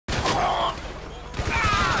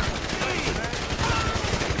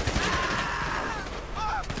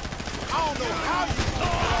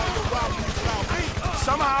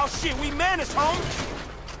Oh shit, we managed, homie.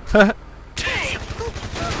 T,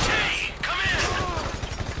 come in.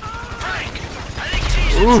 Frank, I think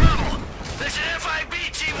T's in trouble. There's an FIB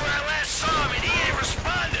team where I last saw him and he ain't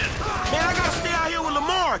responding. Man, I gotta stay out here with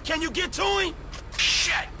Lamar. Can you get to him?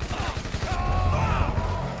 Shit.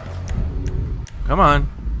 Come on.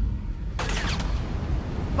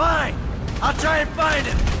 Fine. I'll try and find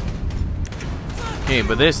him. Okay,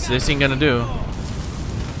 but this ain't gonna do.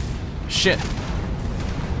 Shit.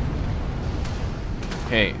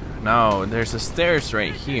 Okay, now there's the stairs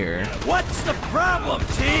right here. What's the problem,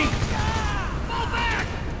 T? Fall back.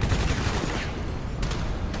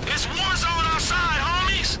 It's war zone outside,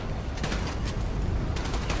 homies.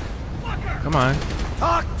 Come on.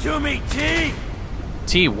 Talk to me, T.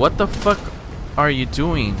 T, what the fuck are you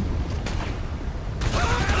doing?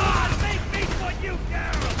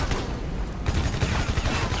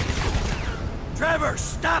 Trevor,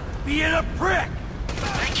 stop being a prick.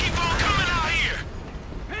 They keep on coming out here.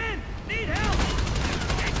 Pin, need help.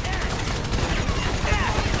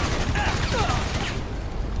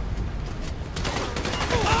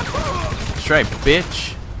 That's right,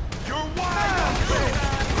 bitch. You're wild.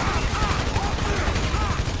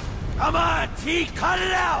 Come on, T, cut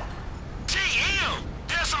it out. T, him.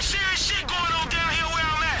 There's some serious shit going on down here where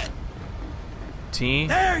I'm at. T.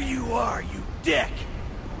 There you are, you dick.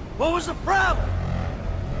 What was the problem?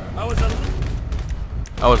 I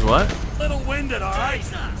was what? little winded, all right?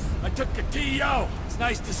 I took the TO. It's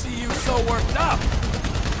nice to see you so worked up.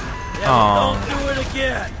 Yeah, Aw. but don't do it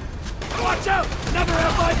again. Watch out! Another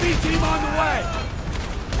FIB team on the way.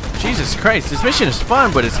 Jesus Christ, this mission is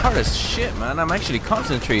fun, but it's hard as shit, man. I'm actually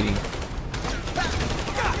concentrating.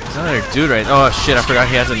 There's another dude right. Oh shit, I forgot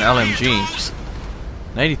he has an LMG.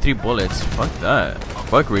 93 bullets. Fuck that.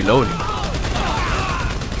 Fuck reloading.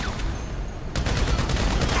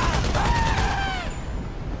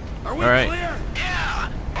 Are we All right. clear?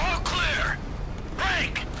 Yeah, all clear.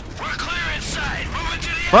 Frank, we're clear inside. Moving to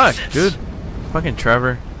the Fuck, exits. dude. Fucking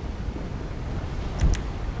Trevor.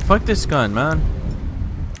 Fuck this gun, man.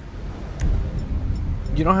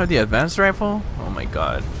 You don't have the advanced rifle? Oh my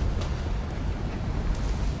god.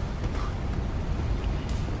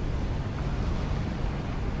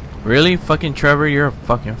 Really? Fucking Trevor, you're a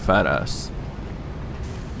fucking fat ass.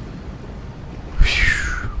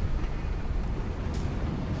 Phew.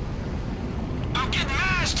 I'm getting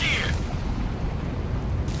mashed here.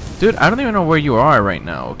 Dude, I don't even know where you are right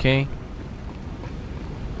now, okay?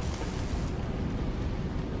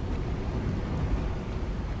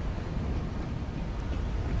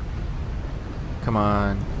 Come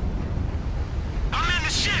on. I'm in the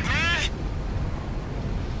shit, man.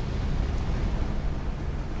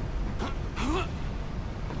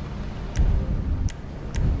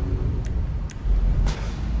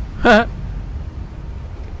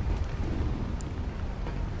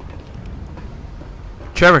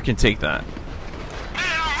 Trevor can take that. Man,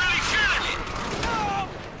 I'm really feeling it.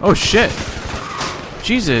 Oh shit.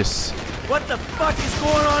 Jesus. What the fuck is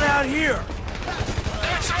going on out here?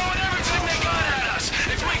 They're throwing everything they got at us.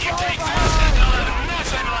 If we can take this, then they'll have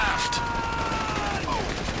nothing left.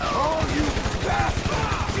 Oh, you bastard!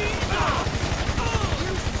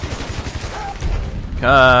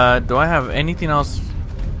 Do I have anything else?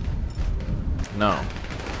 No.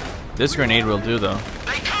 This grenade will do though.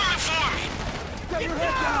 They coming for me. Get your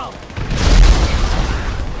head down!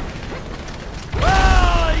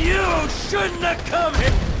 Well, you shouldn't have come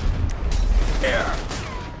here!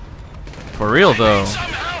 For real though. Some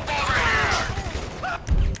help over here.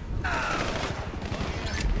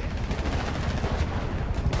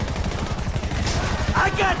 I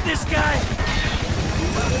got this guy!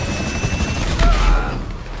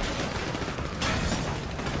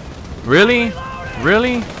 Really?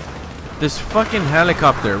 Really? This fucking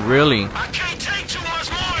helicopter, really? I can't take too much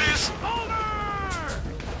more of this.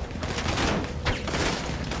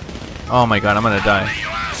 Oh my god, I'm gonna die. You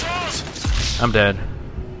assholes. I'm dead.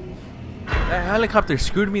 That helicopter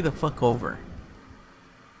screwed me the fuck over.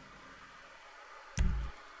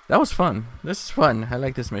 That was fun. This is fun. I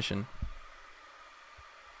like this mission.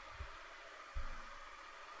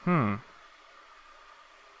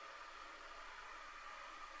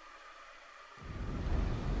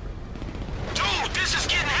 Dude, this is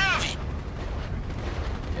getting heavy.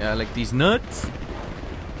 Yeah, I like these nuts.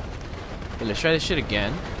 Okay, let's try this shit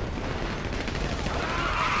again.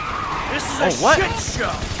 This is Oh, a what? shit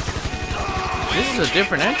show! This is a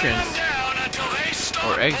different entrance. Down until they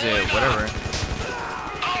start Or exit, blowing whatever. up.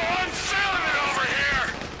 Oh, I'm feeling it over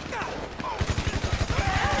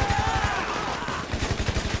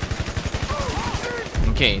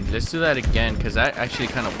here. Okay, let's do that again, because that actually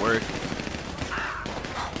kind of worked.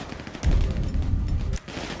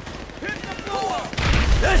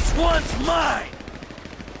 one's mine!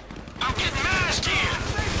 I'm getting mashed here.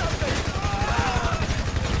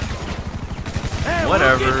 Hey,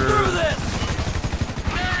 Whatever. we'll get through this!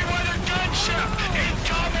 Merryweather gunship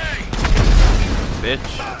incoming.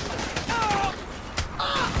 Bitch.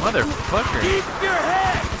 Motherfucker. Keep your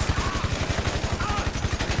heads!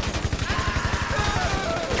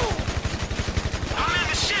 I'm in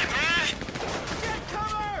the shit, man. Get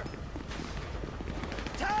cover!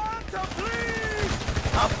 Time to bleed!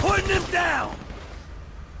 I'm putting him down!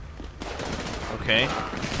 Okay.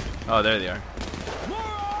 Oh, there they are.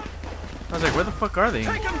 Moron! I was like, where the fuck are they?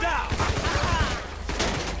 Take him down!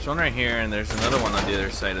 There's one right here, and there's another one on the other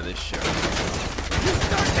side of this ship. You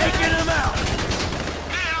start taking him out!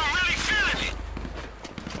 Man, I'm really feeling it.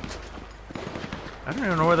 I don't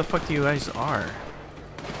even know where the fuck you guys are.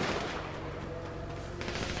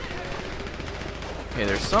 Okay,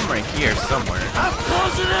 there's some right here somewhere. I'm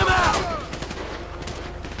closing him out!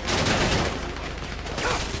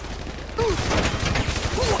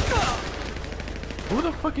 Who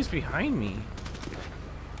the fuck is behind me?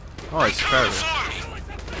 Oh, it's Coming Trevor. for me.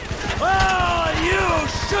 Oh, you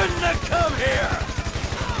shouldn't have come here!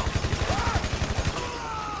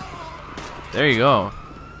 There you go.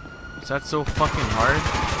 Is that so fucking hard?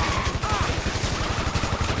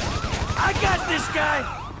 I got this guy!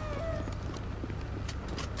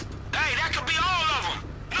 Hey, that could be all of them.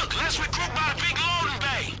 Look, let's regroup by the big loading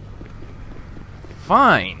bay.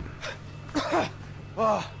 Fine.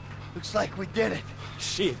 Oh, looks like we did it.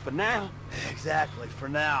 Shit, for now. Exactly, for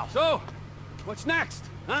now. So, what's next,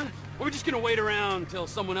 huh? Are we just gonna wait around till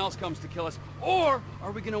someone else comes to kill us? Or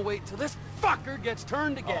are we gonna wait till this fucker gets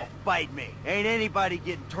turned again? Oh, bite me. Ain't anybody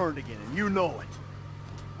getting turned again, and you know it.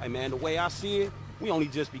 Hey man, the way I see it, we only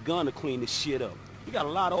just begun to clean this shit up. We got a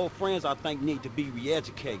lot of old friends I think need to be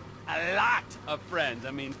re-educated. A lot of friends.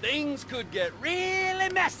 I mean, things could get really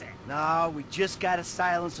messy. No, we just gotta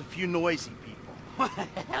silence a few noisy people.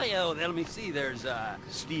 Hell yeah, let me see, there's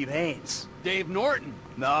Steve Haynes. Dave Norton.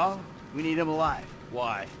 No, we need him alive,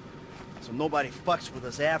 Why? so nobody fucks with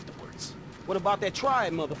us afterwards. What about that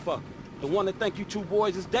triad motherfucker? The one that think you two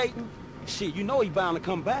boys is dating? Shit, you know he bound to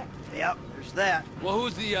come back. Yep, there's that. Well,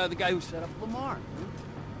 who's the guy who set up Lamar?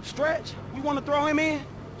 Stretch? We want to throw him in?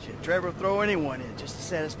 Shit, Trevor will throw anyone in just to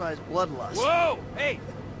satisfy his bloodlust. Whoa! Hey!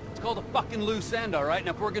 It's called a fucking loose end, all right?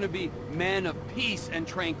 Now, if we're gonna be men of peace and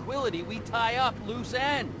tranquility, we tie up loose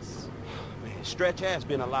ends. Man, Stretch has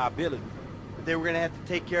been a liability. But they were gonna have to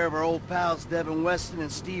take care of our old pals Devin Weston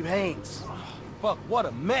and Steve Haynes. Fuck, what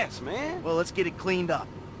a mess, man! Well, let's get it cleaned up.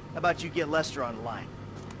 How about you get Lester on the line?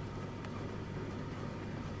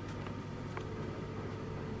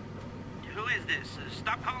 Who is this?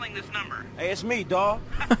 Stop calling this number. Hey, it's me, dawg.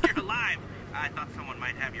 You're alive. I thought someone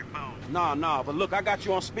might have your phone. Nah, but look, I got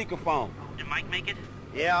you on speakerphone. Did Mike make it?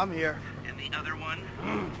 Yeah, I'm here. And the other one?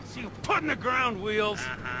 See you putting the ground wheels.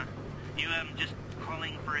 Uh-huh. You, just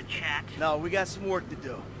calling for a chat? No, we got some work to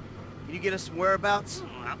do. Can you get us some whereabouts? Oh,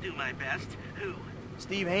 I'll do my best. Who?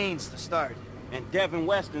 Steve Haynes to start. And Devin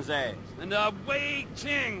Weston's ass. And Wei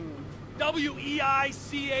Cheng. W-E-I-C-H-E-N-G.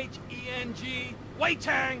 Wei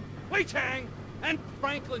Cheng. Wei Cheng. And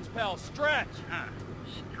Franklin's pal, Stretch. Huh.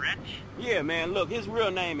 Stretch? Yeah, man, look, his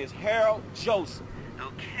real name is Harold Joseph.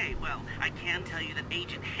 Okay, well, I can tell you that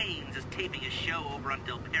Agent Haynes is taping a show over on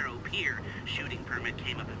Del Perro Pier. Shooting permit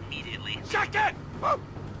came up immediately. Shut it! I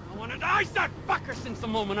wanted to ice that fucker since the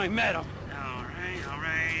moment I met him. All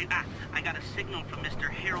right. Ah, I got a signal from Mr.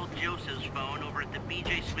 Harold Joseph's phone over at the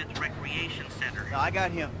B.J. Smith Recreation Center. No, I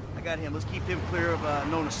got him. Let's keep him clear of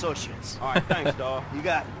known associates. All right, thanks, dawg. You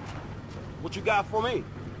got it. What you got for me?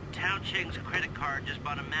 Tao Cheng's credit card just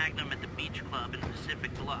bought a Magnum at the beach club in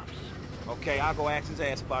Pacific Bluffs. Okay, I'll go ask his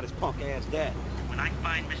ass about his punk-ass dad. When I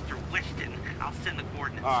find Mr. Weston, I'll send the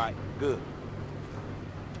coordinates. All right, good.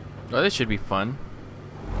 Oh, this should be fun.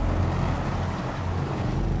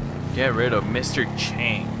 Get rid of Mr.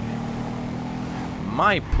 Chang.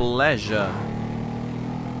 My pleasure.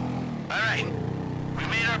 Alright. We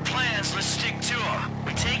made our plans, let's stick to them.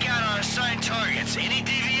 We take out our assigned targets. Any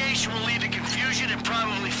deviation will lead to confusion and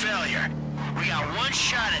probably failure. We got one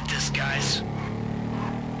shot at this, guys.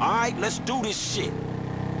 All right, let's do this shit.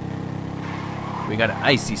 We gotta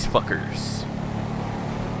ice these fuckers.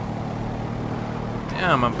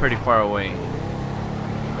 Damn, I'm pretty far away.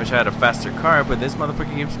 Wish I had a faster car, but this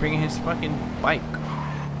motherfucker keeps bringing his fucking bike.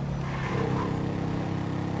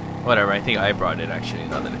 Whatever, I think I brought it actually,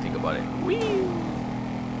 now that I think about it. Whee!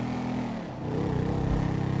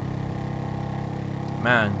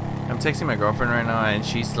 Man, I'm texting my girlfriend right now and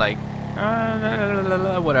she's like,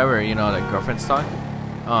 whatever, you know, like girlfriend talk.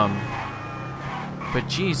 But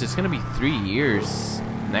geez, it's gonna be 3 years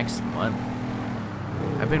next month.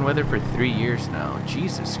 I've been with her for 3 years now.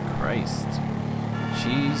 Jesus Christ.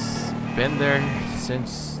 She's been there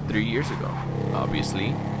since 3 years ago,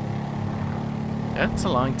 obviously. That's a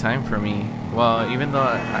long time for me. Well, even though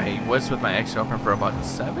I was with my ex-girlfriend for about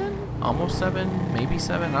 7? Almost 7? Maybe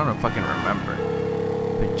 7? I don't fucking remember.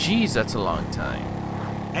 But geez, that's a long time.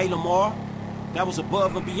 Hey, Lamar. That was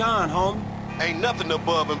above and beyond, homie. Ain't nothing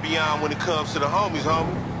above and beyond when it comes to the homies,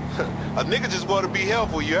 homie. A nigga just want to be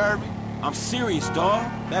helpful, you heard me? I'm serious, dawg.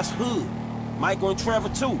 That's hood. Michael and Trevor,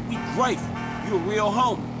 too. We grateful. You a real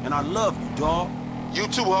homie, and I love you, dawg. You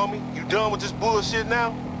too, homie. You done with this bullshit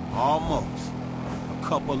now? Almost. A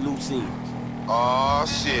couple of loose ends. Aw,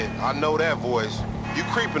 shit. I know that voice. You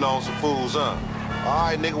creeping on some fools, huh? All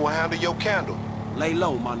right, nigga, will handle your candle. Lay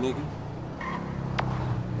low, my nigga.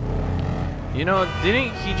 You know,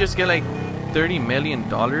 didn't he just get like $30 million?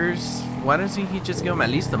 Why doesn't he just give him at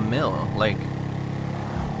least $1 million? Like,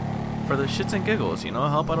 for the shits and giggles, you know,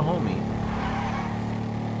 help out a homie.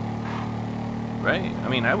 Right? I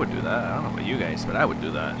mean, I would do that. I don't know about you guys, but I would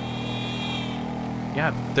do that. You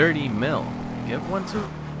have 30 mil. Give one to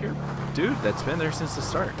your dude that's been there since the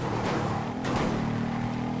start.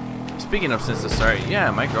 Speaking of since the start,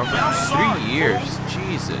 yeah, my girlfriend, 3 years.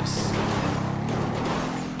 Jesus.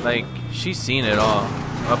 Like, she's seen it all,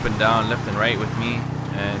 up and down, left and right with me,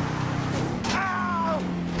 and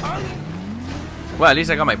well, at least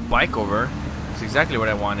I got my bike over. That's exactly what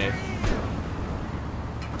I wanted.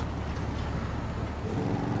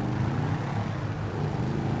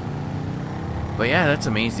 But yeah, that's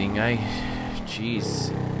amazing.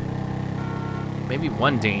 Jeez. Maybe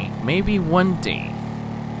one day, maybe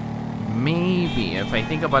if I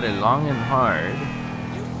think about it long and hard,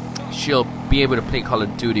 she'll be able to play Call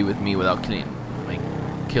of Duty with me without killing, like,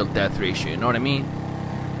 kill-death ratio, you know what I mean?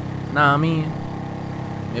 Nah, I mean,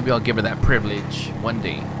 maybe I'll give her that privilege one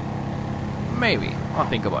day. Maybe. I'll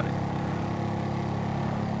think about it.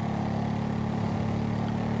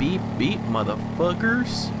 Beep, beep,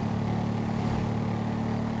 motherfuckers.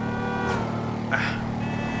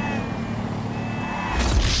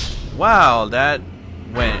 Wow, that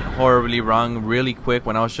went horribly wrong really quick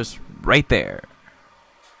when I was just right there.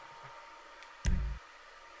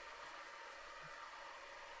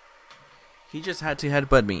 He just had to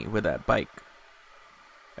headbutt me with that bike.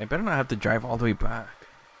 I better not have to drive all the way back.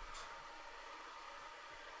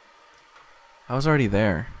 I was already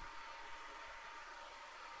there.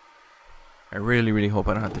 I really, really hope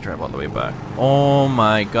I don't have to drive all the way back. Oh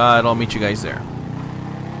my god, I'll meet you guys there.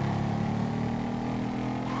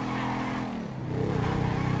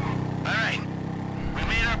 Alright. We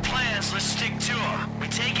made our plans, let's stick to them. We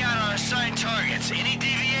take out our assigned targets. Any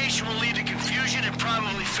deviation will lead to confusion and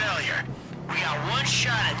probably failure. We got one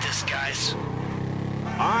shot at this, guys.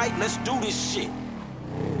 All right, let's do this shit.